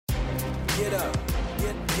get up,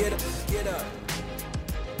 get up, get up.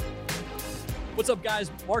 What's up, guys?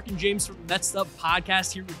 Mark and James from the Mets Up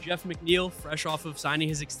podcast here with Jeff McNeil, fresh off of signing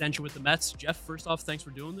his extension with the Mets. Jeff, first off, thanks for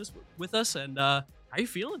doing this with us, and how you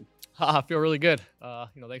feeling? I feel really good.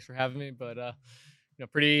 Thanks for having me, but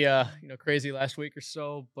pretty crazy last week or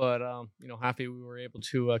so, but happy we were able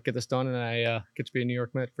to get this done, and I get to be a New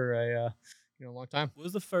York Met for a long time. What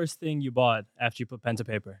was the first thing you bought after you put pen to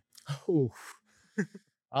paper? Ooh.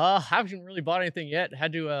 Haven't really bought anything yet.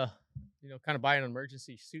 Had to kind of buy an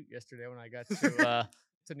emergency suit yesterday when I got to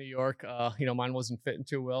to New York. Mine wasn't fitting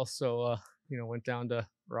too well, so went down to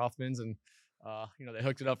Rothman's and they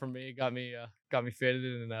hooked it up for me, got me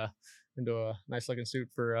fitted and into a nice looking suit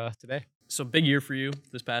for today. So big year for you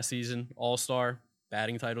this past season, All-Star,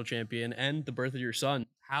 batting title champion, and the birth of your son.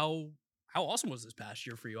 How awesome was this past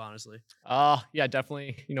year for you, honestly? Yeah,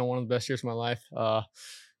 definitely. One of the best years of my life.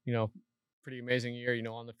 Pretty amazing year,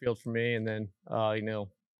 on the field for me, and then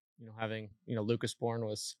having Lucas born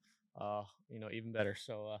was even better.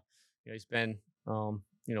 So he's been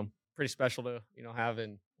pretty special to have,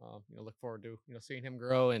 and look forward to seeing him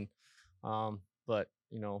grow, and but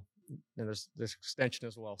and there's this extension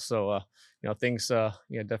as well. So things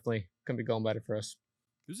definitely can be going better for us.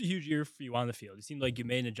 It was a huge year for you on the field. It seemed like you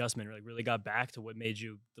made an adjustment, really got back to what made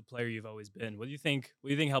you the player you've always been. What do you think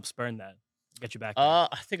helped spurn that, get you back there?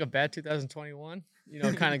 I think a bad 2021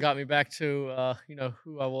 kind of got me back to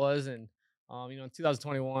who I was, and in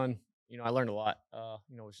 2021 I learned a lot.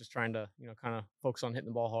 Was just trying to kind of focus on hitting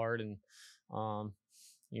the ball hard, and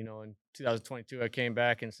in 2022 I came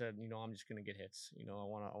back and said, I'm just going to get hits. I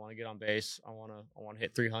want to get on base. I want to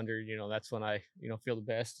hit 300. That's when I feel the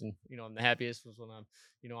best, and I'm the happiest was when I'm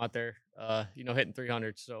out there hitting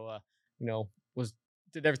 300. So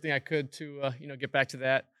did everything I could to get back to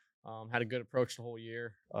that. Had a good approach the whole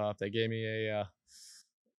year. If they gave me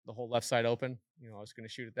the whole left side open, I was going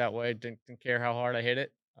to shoot it that way. Didn't care how hard I hit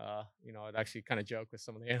it. I'd actually kind of joke with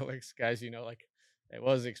some of the analytics guys, like it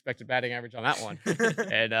was the expected batting average on that one.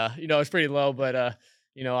 And, it's pretty low, but, I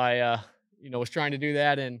was trying to do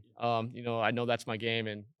that. And, I know that's my game,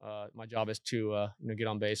 and my job is to, get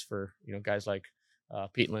on base for, guys like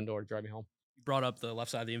Pete and Lindor to drive me home. You brought up the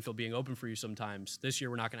left side of the infield being open for you sometimes. This year,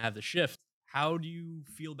 we're not going to have the shift. How do you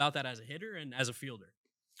feel about that as a hitter and as a fielder?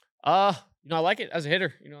 I like it as a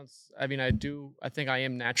hitter. I think I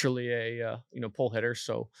am naturally a pull hitter.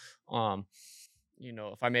 So,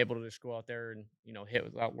 if I'm able to just go out there and hit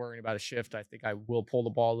without worrying about a shift, I think I will pull the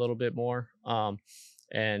ball a little bit more.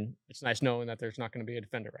 And it's nice knowing that there's not going to be a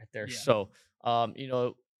defender right there. Yeah. So,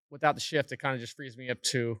 without the shift, it kind of just frees me up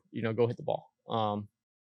to go hit the ball.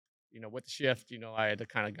 With the shift, I had to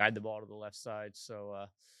kind of guide the ball to the left side. So,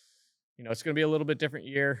 it's going to be a little bit different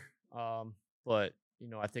year, but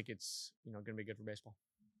I think it's going to be good for baseball.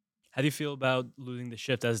 How do you feel about losing the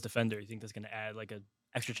shift as a defender? You think that's going to add like an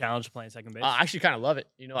extra challenge to playing second base? I actually kind of love it.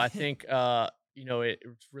 I think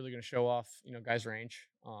it's really going to show off guys' range.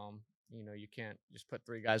 You can't just put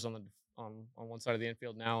three guys on one side of the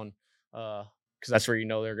infield now, and because that's where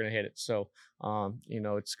they're going to hit it. So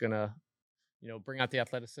it's going to bring out the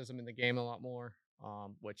athleticism in the game a lot more.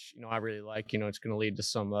 Which I really like. It's going to lead to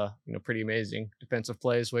some pretty amazing defensive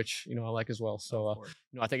plays, which I like as well. So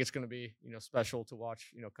I think it's going to be special to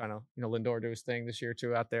watch. Kind of Lindor do his thing this year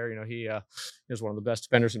too out there. He is one of the best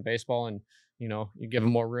defenders in baseball, and you give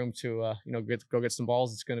him more room to go get some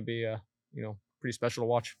balls. It's going to be pretty special to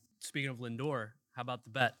watch. Speaking of Lindor, how about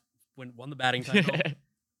the bet? Won the batting title.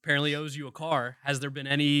 Apparently owes you a car. Has there been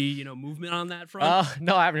any movement on that front?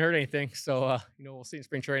 No, I haven't heard anything. So we'll see in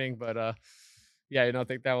spring training, but. Yeah, I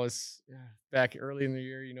think that was back early in the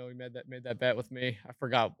year. He made that bet with me. I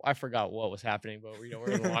forgot what was happening, but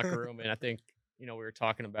we're in the locker room, and I think we were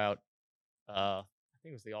talking about I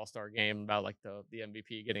think it was the All-Star game about like the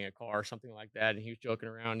MVP getting a car or something like that, and he was joking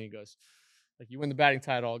around. And he goes, like, you win the batting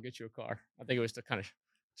title, I'll get you a car. I think it was to kind of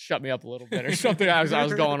shut me up a little bit or something. I was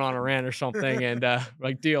going on a rant or something, and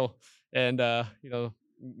like deal, and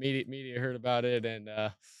media heard about it, and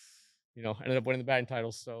ended up winning the batting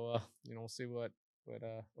title. So we'll see what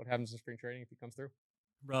happens in spring training if he comes through.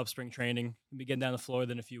 Brought up spring training. We'll be getting down to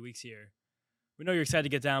Florida in a few weeks here. We know you're excited to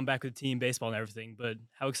get down back with team baseball and everything, but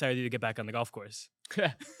how excited are you to get back on the golf course?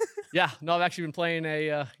 Yeah, no, I've actually been playing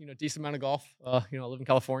a decent amount of golf. I live in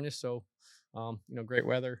California, so great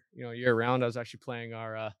weather year round. I was actually playing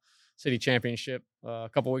our city championship a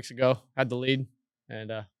couple weeks ago. Had the lead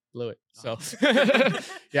and blew it. So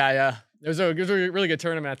yeah, it was a really good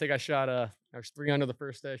tournament. I think I was 3 under the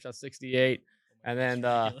first day, shot 68. And then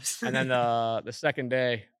the second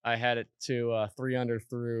day I had it to 3 under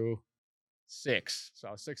through 6. So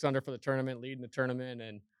I was 6 under for the tournament, leading the tournament,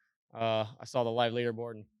 and I saw the live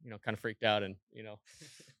leaderboard and kind of freaked out and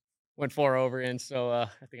went 4 over in. So I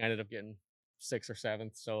think I ended up getting sixth or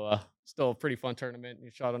seventh. So still a pretty fun tournament.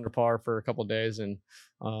 You shot under par for a couple days, and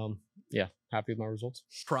yeah, happy with my results.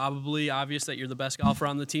 Probably obvious that you're the best golfer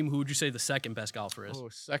on the team. Who would you say the second best golfer is? Oh,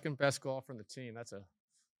 second best golfer on the team. That's a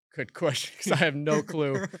good question because I have no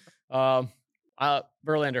clue.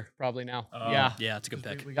 Verlander probably now. Yeah, Yeah, it's a good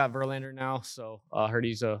 'cause pick. we got Verlander now, so heard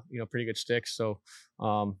he's a pretty good stick. So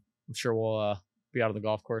I'm sure we'll be out on the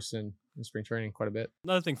golf course in spring training quite a bit.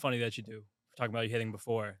 Another thing funny that you do, talking about you hitting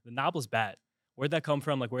before, the knobless bat. Where'd that come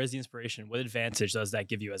from? Like, where's the inspiration? What advantage does that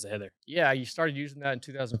give you as a hitter? Yeah, you started using that in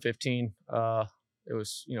 2015. It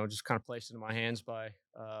was just kind of placed into my hands by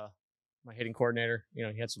my hitting coordinator. He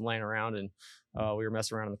had some laying around, and we were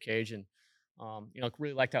messing around in the cage, and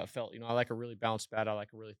really liked how it felt. I like a really balanced bat. I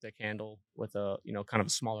like a really thick handle with a kind of a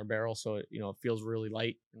smaller barrel, so it feels really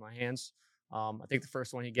light in my hands. I think the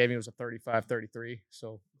first one he gave me was a 35-33,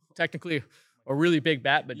 so technically a really big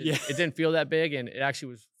bat, but Yeah. it didn't feel that big, and it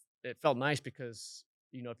actually was. It felt nice because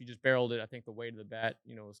if you just barreled it, I think the weight of the bat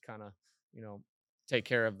was kind of take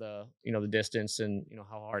care of the the distance and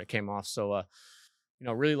how hard it came off. So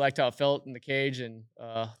really liked how it felt in the cage, and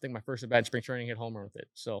I think my first at bat in spring training hit home run with it.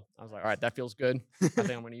 So I was like, all right, that feels good. I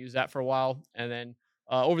think I'm going to use that for a while. And then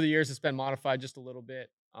over the years, it's been modified just a little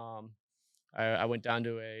bit. I went down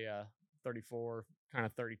to a 34, kind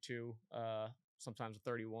of 32, sometimes a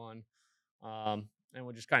 31, and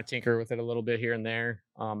we'll just kind of tinker with it a little bit here and there.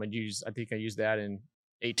 I think I used that in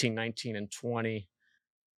 18, 19, and 20,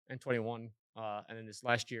 and 21. And then this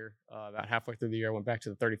last year, about halfway through the year, I went back to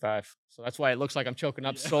the 35. So that's why it looks like I'm choking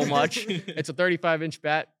up so much. It's a 35-inch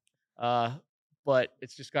bat, but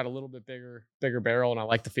it's just got a little bit bigger barrel, and I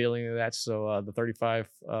like the feeling of that. So the 35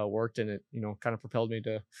 worked, and it kind of propelled me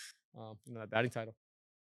to that batting title.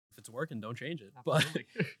 If it's working, don't change it. But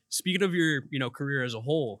speaking of your career as a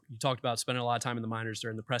whole, you talked about spending a lot of time in the minors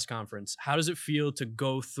during the press conference. How does it feel to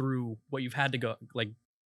go through what you've had to go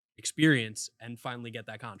experience and finally get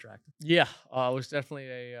that contract? Yeah, it was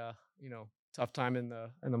definitely a tough time in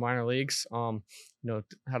the minor leagues.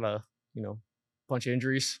 Had a bunch of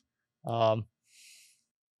injuries,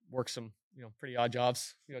 worked some pretty odd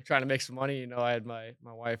jobs. Trying to make some money. I had my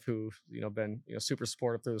wife who been super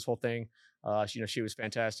supportive through this whole thing. She was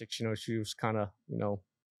fantastic. She was kind of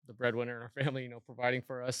the breadwinner in our family. Providing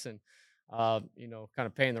for us and kind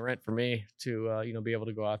of paying the rent for me to be able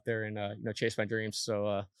to go out there and chase my dreams.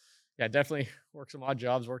 So yeah, definitely worked some odd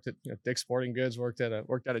jobs. Worked at Dick's Sporting Goods. Worked at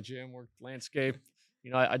a gym. Worked landscape.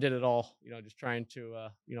 I did it all. Just trying to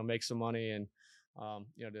make some money and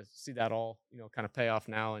to see that all kind of pay off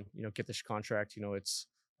now and get this contract. It's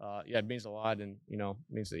it means a lot, and it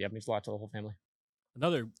means a lot to the whole family.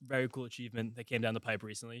 Another very cool achievement that came down the pipe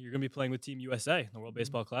recently. You're going to be playing with Team USA in the World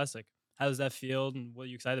Baseball Classic. How does that feel, and what are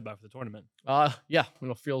you excited about for the tournament? Yeah,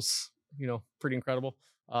 feels pretty incredible.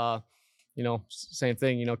 Same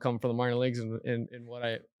thing. Coming from the minor leagues and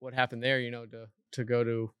what happened there. To go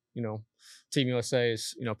to Team USA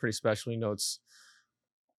is pretty special. It's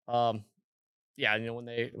yeah, when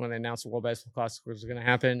they announced the World Baseball Classic was going to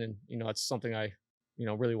happen, and it's something I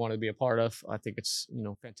really wanted to be a part of. I think it's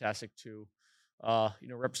fantastic to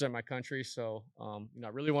represent my country. So I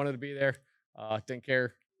really wanted to be there. Didn't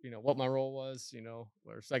care what my role was.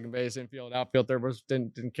 Or second base, infield, outfield, third base,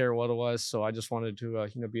 didn't care what it was. So I just wanted to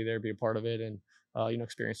be there, be a part of it, and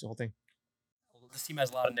experience the whole thing. Well, this team has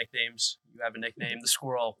a lot of nicknames. You have a nickname, the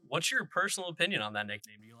Squirrel. What's your personal opinion on that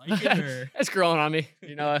nickname? Do you like it? Or? It's growing on me.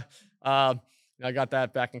 I got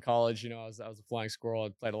that back in college. I was a flying squirrel. I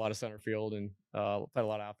played a lot of center field and played a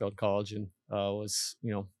lot of outfield in college, and was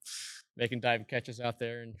making diving catches out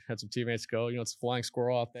there, and had some teammates go. It's a flying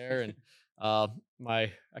squirrel out there, and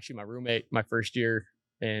my roommate my first year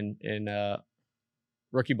in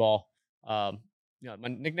rookie ball, my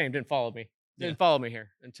nickname didn't follow me. Didn't follow me here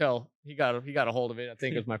until he got a hold of it. I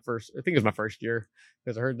think it was my first year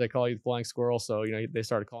because I heard they call you the flying squirrel, so they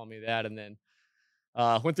started calling me that, and then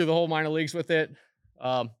went through the whole minor leagues with it.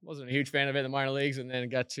 Wasn't a huge fan of it in the minor leagues, and then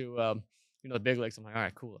got to the big leagues. I'm like, all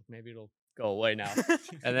right, cool, maybe it'll go away now.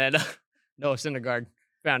 And then Noah Syndergaard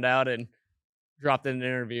found out and dropped in an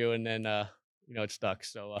interview, and then it stuck.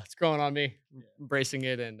 So it's growing on me, embracing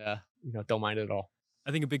it, and don't mind it at all. I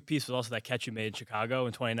think a big piece was also that catch you made in Chicago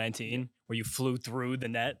in 2019, where you flew through the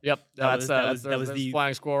net. Yep, that's the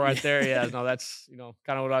flying squirrel right there. Yeah, no, that's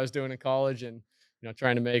kind of what I was doing in college, and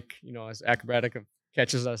trying to make as acrobatic of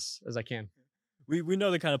catches as I can. We know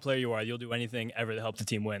the kind of player you are. You'll do anything ever to help the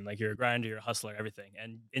team win. Like, you're a grinder, you're a hustler, everything.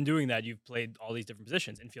 And in doing that, you've played all these different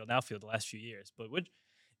positions, infield and outfield, the last few years. But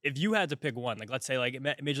if you had to pick one, like let's say like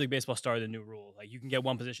Major League Baseball started a new rule, like you can get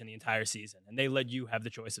one position the entire season, and they let you have the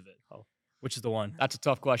choice of it. Oh, which is the one? That's a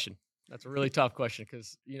tough question. That's a really tough question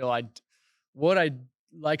because what I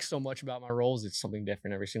like so much about my roles, it's something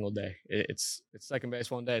different every single day. It's second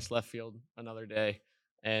base one day, it's left field another day,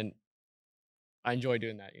 and I enjoy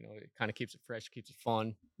doing that. It kind of keeps it fresh, keeps it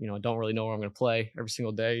fun. I don't really know where I'm going to play every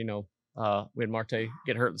single day. We had Marte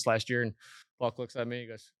get hurt this last year, and Buck looks at me, he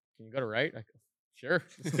goes, "Can you go to right?" I go, "Sure,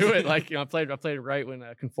 let's do it." I played right when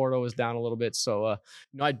Conforto was down a little bit. So,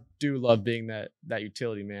 I do love being that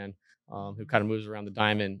utility man who kind of moves around the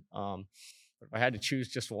diamond. But if I had to choose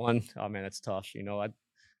just one, oh man, that's tough. I'd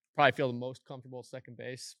probably feel the most comfortable at second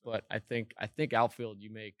base, but I think outfield,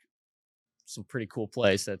 you make some pretty cool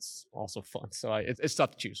plays. That's also fun. So it's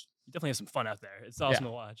tough to choose. You definitely have some fun out there. It's awesome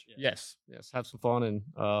to watch. Yeah. Yes, have some fun and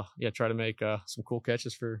try to make some cool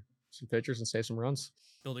catches for some pitchers and save some runs.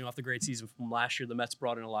 Building off the great season from last year, the Mets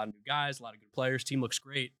brought in a lot of new guys, a lot of good players. Team looks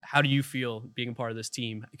great. How do you feel being a part of this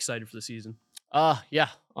team? Excited for the season? Yeah.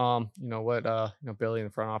 What Billy in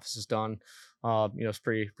the front office has done, it's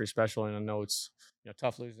pretty special, and I know it's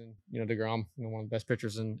tough losing DeGrom, one of the best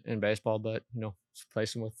pitchers in baseball, but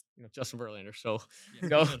replacing with Justin Verlander, so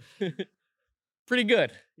pretty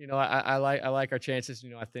good. I like our chances.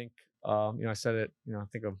 I think I said it I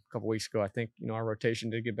think a couple weeks ago. I think our rotation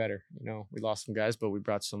did get better. We lost some guys, but we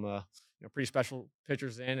brought some pretty special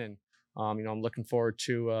pitchers in, and I'm looking forward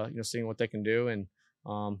to seeing what they can do, and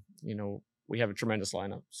we have a tremendous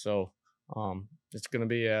lineup. So it's going to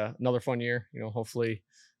be another fun year. Hopefully,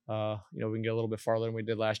 we can get a little bit farther than we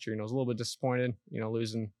did last year. I was a little bit disappointed,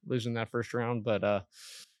 losing that first round, but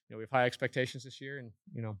we have high expectations this year, and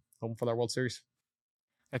hoping for that World Series.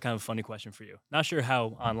 Got kind of a funny question for you. Not sure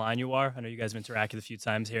how online you are. I know you guys have interacted a few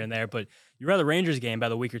times here and there, but you were at the Rangers game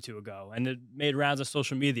about a week or two ago, and it made rounds on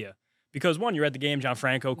social media. Because one, you're at the game, John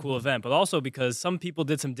Franco, cool event, but also because some people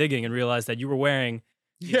did some digging and realized that you were wearing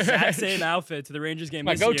the exact same outfit to the Rangers game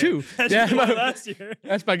my this go-to. year. That's last year.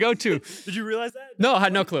 That's my go-to. Did you realize that? No, I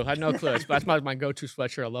had no clue. That's my go-to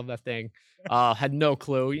sweatshirt. I love that thing. Had no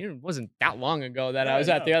clue. It wasn't that long ago that I was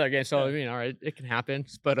at the other game. So, all right, it can happen.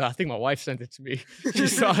 But I think my wife sent it to me. She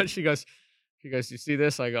saw it. She goes, "You see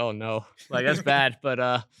this?" I go, "Oh, no. That's bad." But,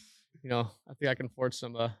 I think I can afford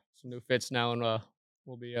some new fits now, and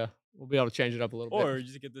we'll be able to change it up a little bit. Or you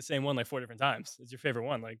just get the same one like 4 different times. It's your favorite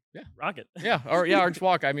one. Rock it. Or just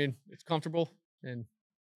walk. I mean, it's comfortable, and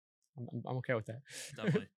I'm okay with that.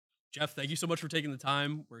 Definitely. Jeff, thank you so much for taking the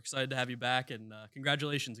time. We're excited to have you back, and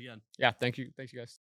congratulations again. Yeah, thank you. Thanks, you guys.